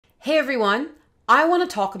Hey everyone, I want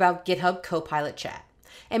to talk about GitHub Copilot Chat.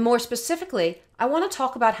 And more specifically, I want to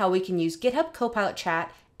talk about how we can use GitHub Copilot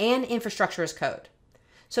Chat and infrastructure as code.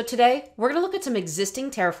 So today, we're going to look at some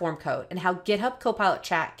existing Terraform code and how GitHub Copilot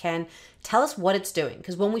Chat can tell us what it's doing.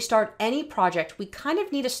 Because when we start any project, we kind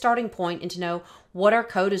of need a starting point and to know what our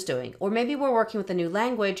code is doing. Or maybe we're working with a new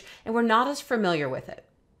language and we're not as familiar with it.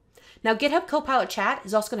 Now, GitHub Copilot Chat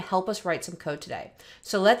is also going to help us write some code today.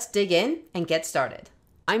 So let's dig in and get started.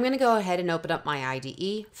 I'm going to go ahead and open up my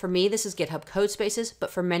IDE. For me, this is GitHub Codespaces,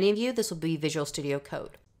 but for many of you, this will be Visual Studio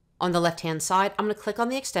Code. On the left-hand side, I'm going to click on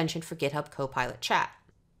the extension for GitHub Copilot Chat.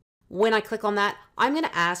 When I click on that, I'm going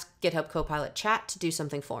to ask GitHub Copilot Chat to do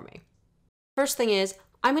something for me. First thing is,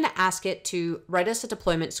 I'm going to ask it to write us a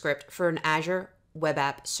deployment script for an Azure Web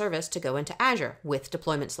App service to go into Azure with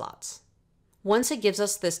deployment slots. Once it gives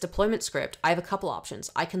us this deployment script, I have a couple options.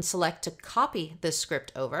 I can select to copy this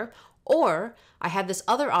script over, or I have this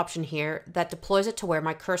other option here that deploys it to where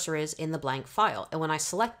my cursor is in the blank file. And when I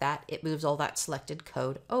select that, it moves all that selected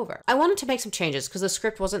code over. I wanted to make some changes because the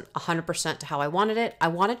script wasn't 100% to how I wanted it. I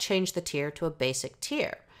want to change the tier to a basic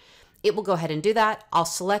tier. It will go ahead and do that. I'll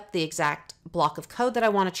select the exact block of code that I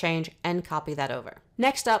want to change and copy that over.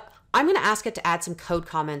 Next up, I'm going to ask it to add some code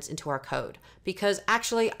comments into our code because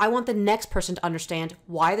actually I want the next person to understand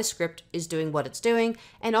why the script is doing what it's doing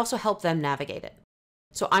and also help them navigate it.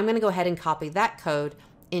 So I'm going to go ahead and copy that code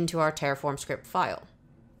into our Terraform script file.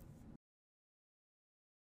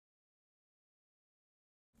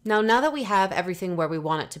 Now that we have everything where we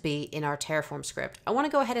want it to be in our Terraform script, I want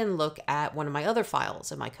to go ahead and look at one of my other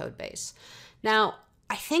files in my code base. Now,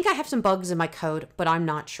 I think I have some bugs in my code, but I'm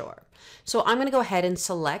not sure. So I'm going to go ahead and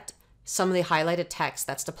select some of the highlighted text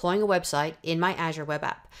that's deploying a website in my Azure Web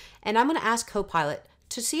App. And I'm going to ask Copilot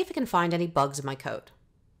to see if it can find any bugs in my code.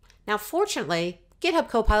 Now, fortunately, GitHub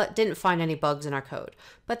Copilot didn't find any bugs in our code,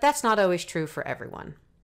 but that's not always true for everyone.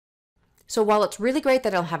 So while it's really great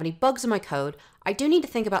that I don't have any bugs in my code, I do need to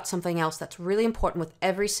think about something else that's really important with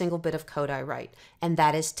every single bit of code I write, and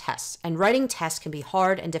that is tests. And writing tests can be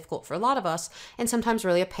hard and difficult for a lot of us, and sometimes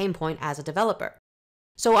really a pain point as a developer.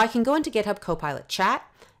 So I can go into GitHub Copilot Chat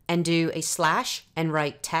and do a / and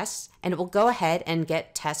write tests, and it will go ahead and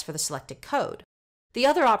get tests for the selected code. The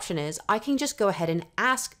other option is I can just go ahead and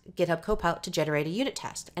ask GitHub Copilot to generate a unit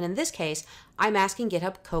test. And in this case, I'm asking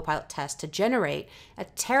GitHub Copilot test to generate a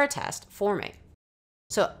Terra test for me.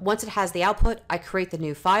 So once it has the output, I create the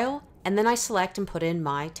new file, and then I select and put in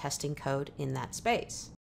my testing code in that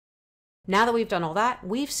space. Now that we've done all that,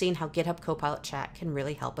 we've seen how GitHub Copilot Chat can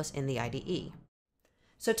really help us in the IDE.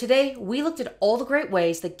 So today, we looked at all the great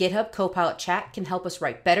ways that GitHub Copilot Chat can help us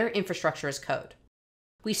write better infrastructure as code.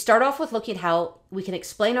 We start off with looking at how we can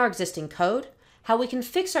explain our existing code, how we can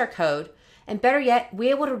fix our code, and better yet,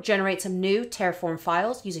 we're able to generate some new Terraform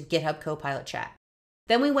files using GitHub Copilot Chat.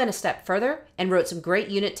 Then we went a step further and wrote some great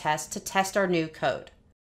unit tests to test our new code.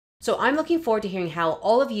 So I'm looking forward to hearing how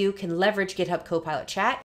all of you can leverage GitHub Copilot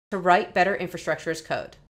Chat to write better infrastructure as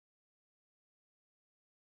code.